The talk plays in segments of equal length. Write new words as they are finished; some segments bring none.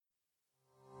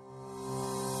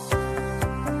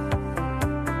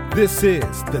This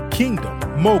is the Kingdom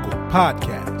Mogul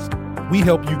Podcast. We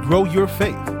help you grow your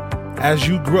faith as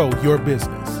you grow your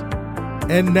business.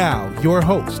 And now, your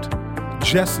host,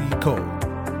 Jesse Cole.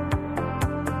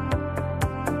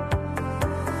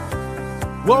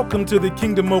 Welcome to the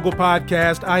Kingdom Mogul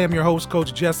Podcast. I am your host,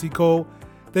 Coach Jesse Cole.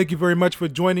 Thank you very much for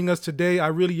joining us today. I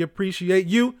really appreciate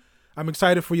you. I'm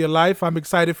excited for your life. I'm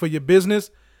excited for your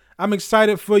business. I'm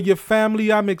excited for your family.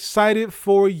 I'm excited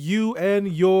for you and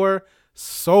your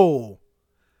soul.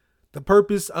 The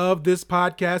purpose of this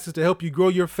podcast is to help you grow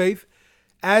your faith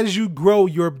as you grow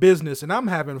your business. And I'm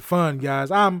having fun, guys.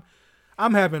 I'm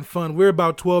having fun. We're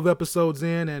about 12 episodes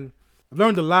in, and I've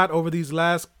learned a lot over these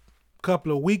last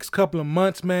couple of weeks, couple of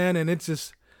months, man. And it's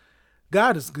just,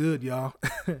 God is good, y'all.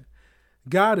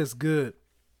 God is good.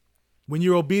 When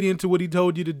you're obedient to what he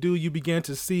told you to do, you begin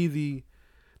to see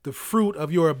the fruit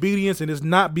of your obedience. And it's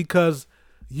not because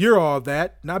you're all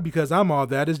that, not because I'm all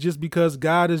that. It's just because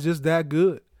God is just that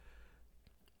good.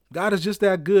 God is just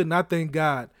that good. And I thank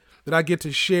God that I get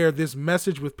to share this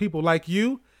message with people like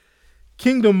you,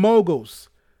 Kingdom Moguls,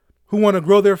 who want to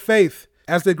grow their faith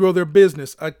as they grow their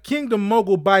business. A Kingdom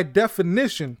Mogul, by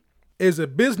definition, is a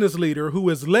business leader who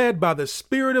is led by the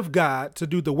Spirit of God to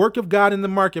do the work of God in the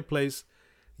marketplace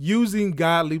using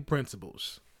godly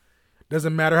principles.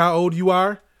 Doesn't matter how old you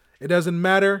are. It doesn't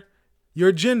matter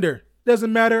your gender.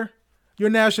 Doesn't matter your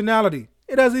nationality.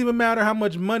 It doesn't even matter how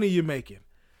much money you're making.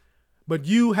 But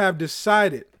you have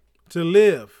decided to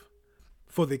live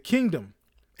for the kingdom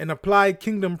and apply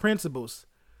kingdom principles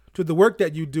to the work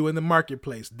that you do in the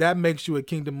marketplace. That makes you a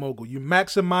Kingdom Mogul. You're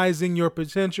maximizing your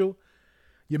potential.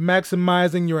 You're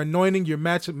maximizing your anointing. You're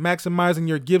maximizing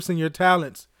your gifts and your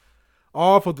talents,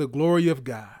 all for the glory of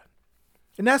God.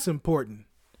 And that's important.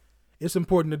 It's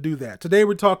important to do that. Today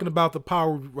we're talking about the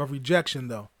power of rejection,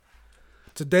 though.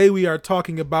 Today we are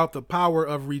talking about the power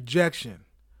of rejection.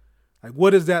 Like, what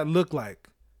does that look like?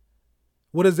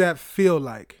 What does that feel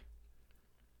like?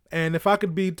 And if I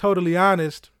could be totally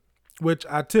honest, which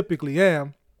I typically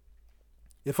am,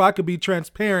 if I could be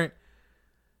transparent,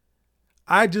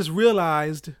 I just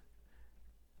realized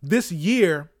this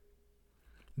year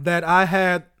that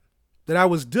I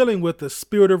was dealing with the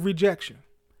spirit of rejection.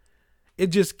 It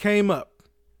just came up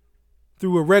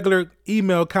through a regular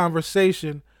email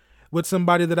conversation with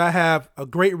somebody that I have a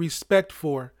great respect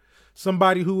for,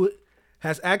 somebody who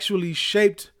has actually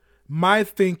shaped my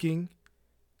thinking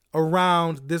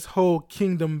around this whole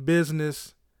kingdom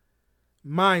business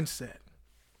mindset.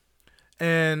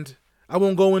 And I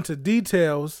won't go into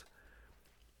details,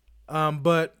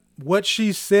 but what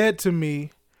she said to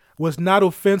me was not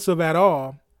offensive at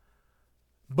all,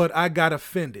 but I got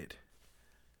offended.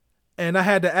 And I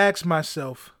had to ask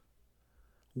myself,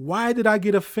 why did I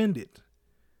get offended?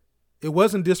 It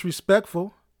wasn't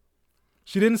disrespectful.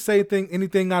 She didn't say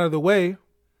anything out of the way.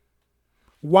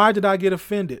 Why did I get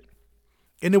offended?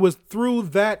 And it was through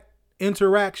that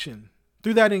interaction,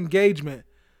 through that engagement,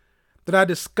 that I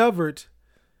discovered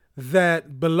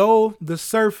that below the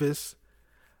surface,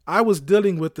 I was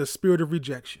dealing with the spirit of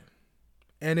rejection,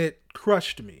 and it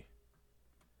crushed me.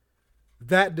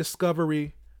 That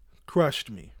discovery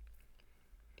crushed me.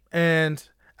 And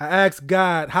I asked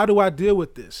God, how do I deal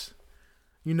with this?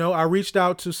 You know, I reached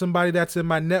out to somebody that's in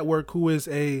my network who is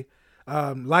a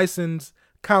licensed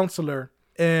counselor,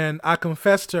 and I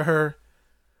confessed to her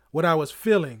what I was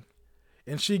feeling.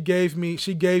 And she gave me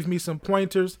some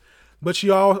pointers, but she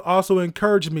also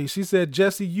encouraged me. She said,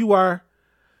 Jesse, you are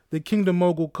the Kingdom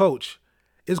Mogul coach.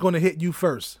 It's going to hit you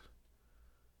first.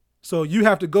 So you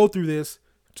have to go through this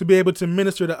to be able to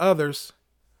minister to others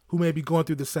who may be going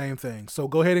through the same thing. So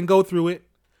go ahead and go through it.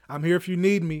 I'm here if you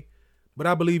need me, but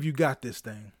I believe you got this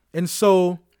thing. And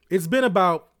so it's been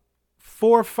about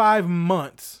 4 or 5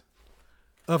 months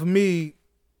of me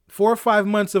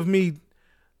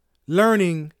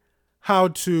learning how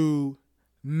to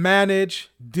manage,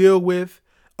 deal with,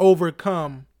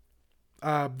 overcome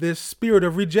this spirit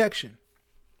of rejection.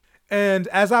 And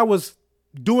as I was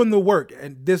doing the work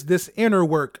and this inner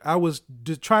work, I was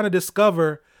trying to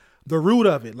discover the root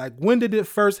of it. Like, when did it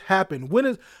first happen?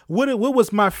 What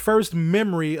was my first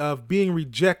memory of being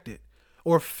rejected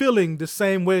or feeling the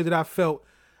same way that I felt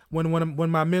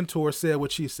when my mentor said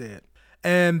what she said?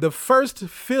 And the first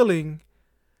feeling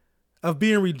of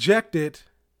being rejected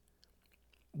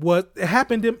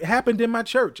happened in my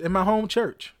church, in my home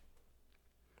church.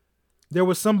 There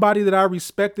was somebody that I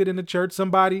respected in the church,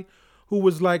 somebody who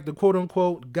was like the quote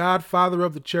unquote godfather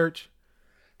of the church.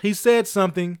 He said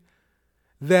something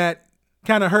that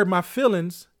kind of hurt my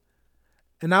feelings.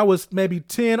 And I was maybe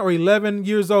 10 or 11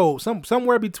 years old,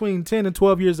 somewhere between 10 and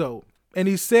 12 years old. And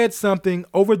he said something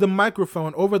over the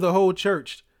microphone, over the whole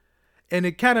church, And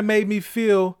it kind of made me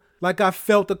feel like I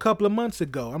felt a couple of months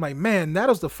ago. I'm like, man, that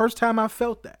was the first time I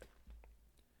felt that.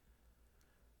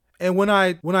 And when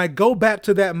I go back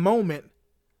to that moment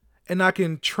and I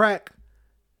can track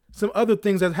some other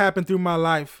things that happened through my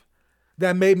life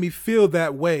that made me feel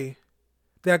that way,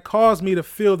 that caused me to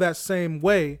feel that same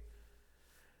way,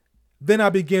 then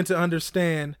I begin to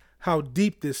understand how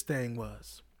deep this thing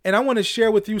was. And I want to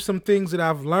share with you some things that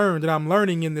I've learned, that I'm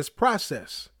learning in this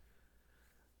process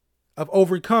of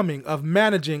overcoming, of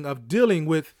managing, of dealing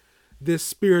with this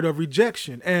spirit of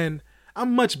rejection. And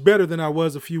I'm much better than I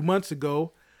was a few months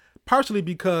ago, partially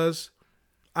because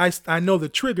I know the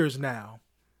triggers now.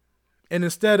 And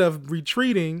instead of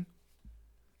retreating,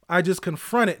 I just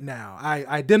confront it now. I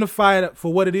identify it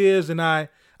for what it is, and I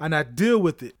deal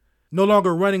with it. No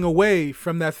longer running away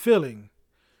from that feeling.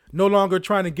 No longer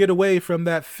trying to get away from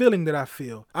that feeling that I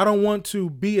feel. I don't want to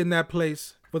be in that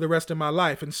place for the rest of my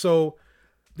life. And so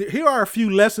here are a few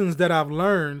lessons that I've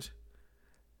learned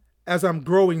as I'm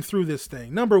growing through this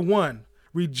thing. Number one,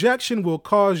 rejection will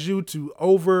cause you to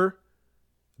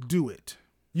overdo it.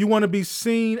 You want to be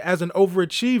seen as an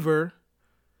overachiever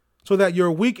so that your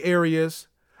weak areas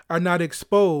are not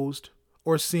exposed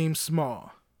or seem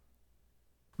small.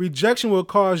 Rejection will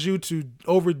cause you to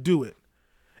overdo it.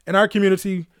 In our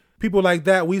community, people like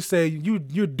that, we say,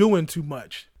 you're doing too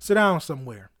much. Sit down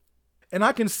somewhere. And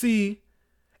I can see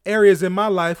areas in my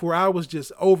life where I was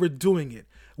just overdoing it.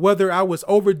 Whether I was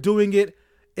overdoing it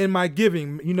in my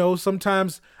giving.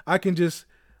 Sometimes I can just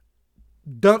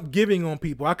dump giving on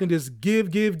people. I can just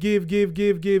give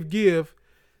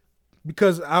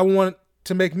because I want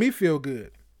to make me feel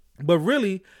good. But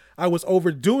really, I was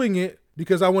overdoing it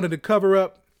because I wanted to cover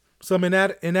up some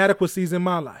inadequacies in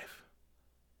my life.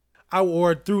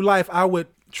 Or through life, I would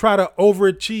try to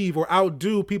overachieve or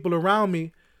outdo people around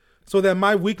me so that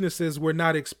my weaknesses were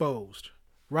not exposed,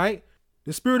 right?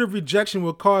 The spirit of rejection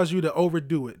will cause you to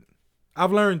overdo it.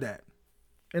 I've learned that,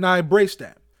 and I embrace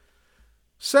that.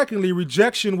 Secondly,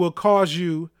 rejection will cause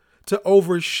you to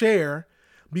overshare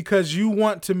because you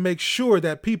want to make sure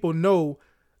that people know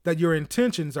that your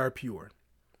intentions are pure,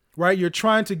 right? You're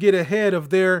trying to get ahead of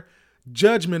their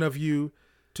judgment of you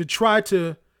to try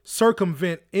to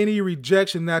circumvent any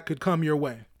rejection that could come your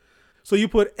way. So you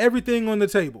put everything on the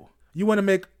table. You want to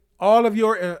make all of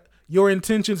your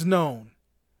intentions known.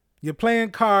 You're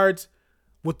playing cards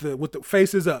with the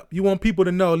faces up. You want people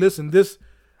to know, listen,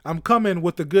 I'm coming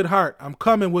with a good heart. I'm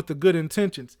coming with the good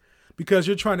intentions, because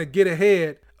you're trying to get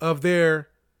ahead of their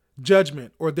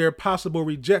judgment or their possible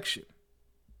rejection.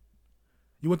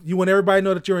 You want everybody to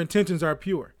know that your intentions are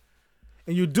pure.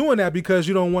 And you're doing that because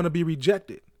you don't want to be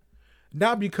rejected.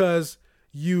 Not because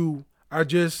you are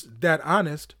just that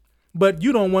honest, but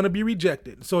you don't want to be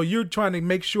rejected. So you're trying to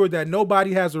make sure that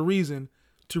nobody has a reason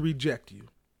to reject you.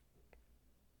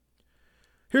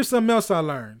 Here's something else I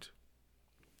learned.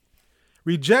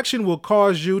 Rejection will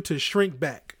cause you to shrink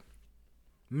back.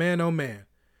 Man, oh man,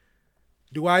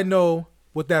 do I know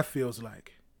what that feels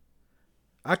like.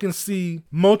 I can see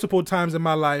multiple times in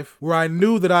my life where I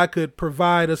knew that I could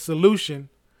provide a solution.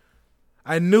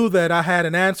 I knew that I had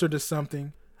an answer to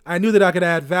something. I knew that I could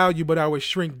add value, but I would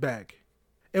shrink back.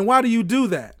 And why do you do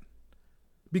that?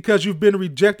 Because you've been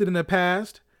rejected in the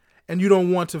past and you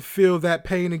don't want to feel that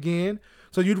pain again.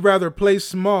 So you'd rather play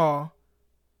small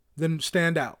than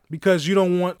stand out because you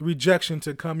don't want rejection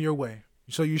to come your way.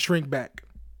 So you shrink back.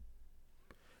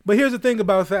 But here's the thing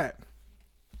about that.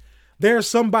 There's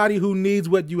somebody who needs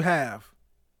what you have.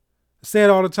 I say it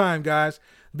all the time, guys.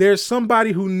 There's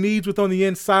somebody who needs what's on the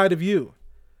inside of you.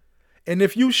 And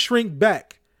if you shrink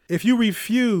back, if you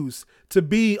refuse to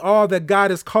be all that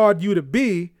God has called you to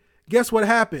be, guess what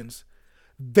happens?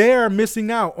 They're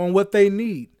missing out on what they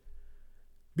need,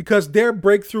 because their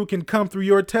breakthrough can come through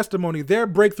your testimony. Their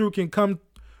breakthrough can come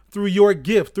through your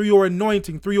gift, through your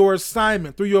anointing, through your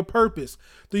assignment, through your purpose,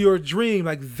 through your dream.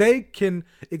 Like, they can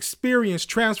experience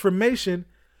transformation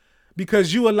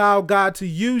because you allow God to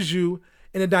use you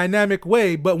in a dynamic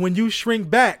way. But when you shrink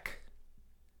back,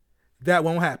 that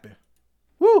won't happen.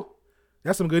 Woo!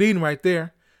 That's some good eating right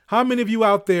there. How many of you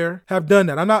out there have done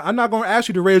that? I'm not going to ask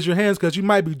you to raise your hands because you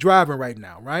might be driving right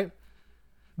now, right?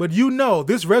 But you know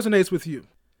this resonates with you.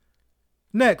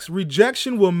 Next,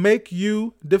 rejection will make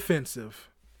you defensive.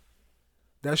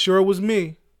 That sure was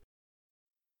me.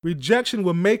 Rejection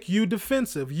will make you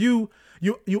defensive. You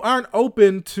aren't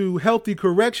open to healthy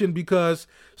correction because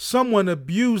someone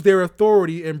abused their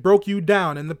authority and broke you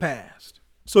down in the past.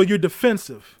 So you're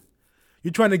defensive.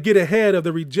 You're trying to get ahead of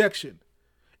the rejection.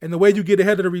 And the way you get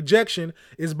ahead of the rejection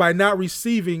is by not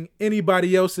receiving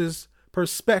anybody else's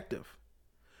perspective,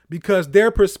 because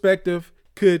their perspective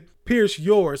could pierce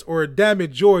yours or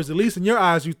damage yours. At least in your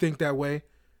eyes, you think that way.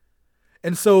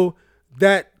 And so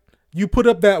that you put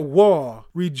up that wall.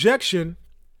 Rejection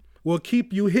will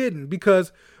keep you hidden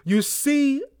because you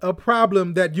see a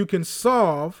problem that you can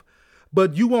solve,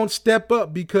 but you won't step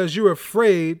up because you're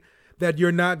afraid that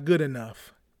you're not good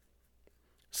enough.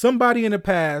 Somebody in the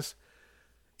past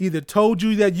either told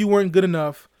you that you weren't good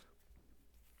enough,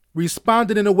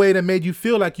 responded in a way that made you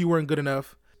feel like you weren't good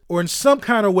enough, or in some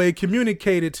kind of way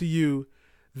communicated to you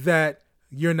that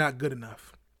you're not good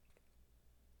enough.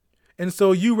 And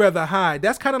so you rather hide.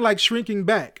 That's kind of like shrinking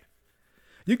back.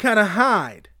 You kind of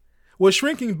hide. Well,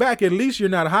 shrinking back, at least you're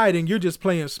not hiding. You're just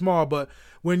playing small. But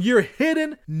when you're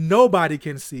hidden, nobody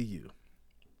can see you.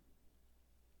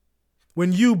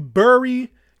 When you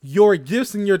bury your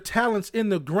gifts and your talents in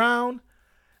the ground,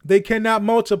 they cannot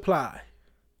multiply.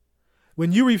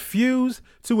 When you refuse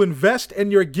to invest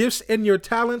in your gifts and your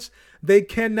talents, they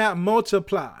cannot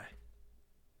multiply.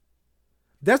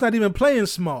 That's not even playing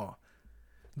small.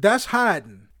 That's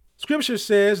hiding. Scripture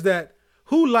says that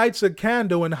who lights a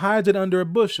candle and hides it under a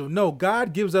bushel? No,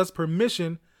 God gives us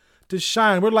permission to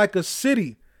shine. We're like a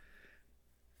city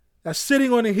that's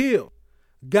sitting on a hill.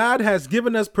 God has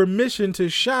given us permission to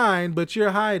shine, but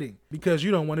you're hiding because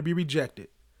you don't want to be rejected.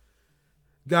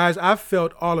 Guys, I've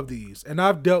felt all of these and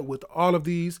I've dealt with all of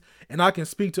these and I can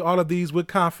speak to all of these with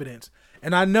confidence.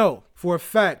 And I know for a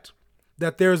fact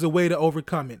that there's a way to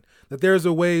overcome it, that there's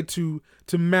a way to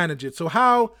manage it. So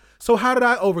how did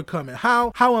I overcome it?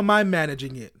 How am I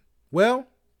managing it? Well,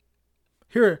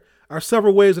 here are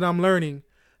several ways that I'm learning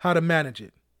how to manage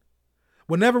it.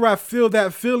 Whenever I feel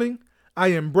that feeling, I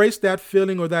embrace that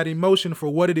feeling or that emotion for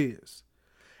what it is.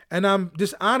 And I'm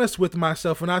just honest with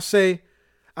myself when I say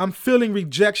I'm feeling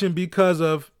rejection because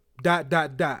of ...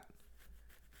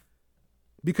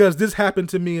 Because this happened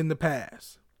to me in the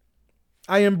past.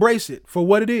 I embrace it for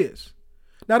what it is.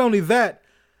 Not only that,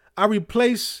 I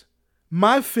replace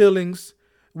my feelings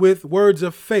with words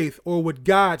of faith or what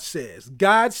God says.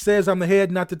 God says I'm the head,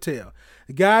 not the tail.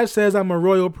 God says I'm a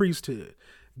royal priesthood.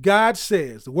 God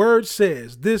says, the word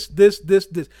says this.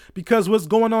 Because what's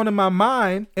going on in my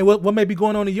mind and what may be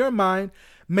going on in your mind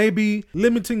may be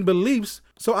limiting beliefs.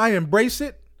 So I embrace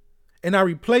it and I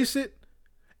replace it.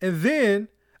 And then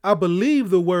I believe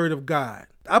the word of God.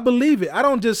 I believe it. I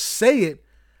don't just say it.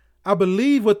 I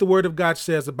believe what the word of God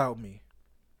says about me.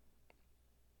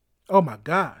 Oh my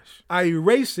gosh. I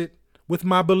erase it with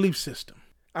my belief system.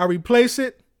 I replace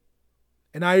it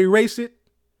and I erase it.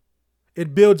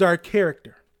 It builds our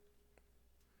character.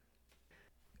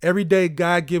 Every day,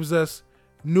 God gives us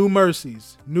new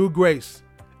mercies, new grace.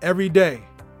 Every day,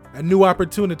 a new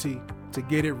opportunity to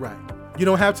get it right. You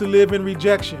don't have to live in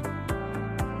rejection.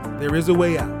 There is a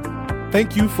way out.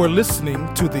 Thank you for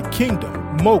listening to the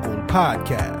Kingdom Mogul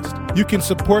Podcast. You can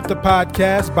support the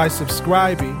podcast by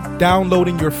subscribing,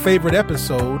 downloading your favorite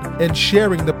episode, and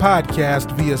sharing the podcast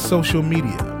via social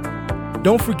media.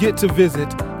 Don't forget to visit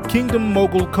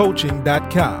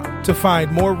kingdommogulcoaching.com to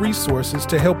find more resources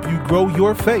to help you grow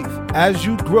your faith as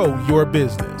you grow your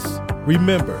business.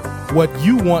 Remember, what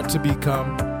you want to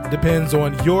become depends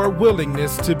on your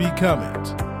willingness to become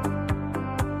it.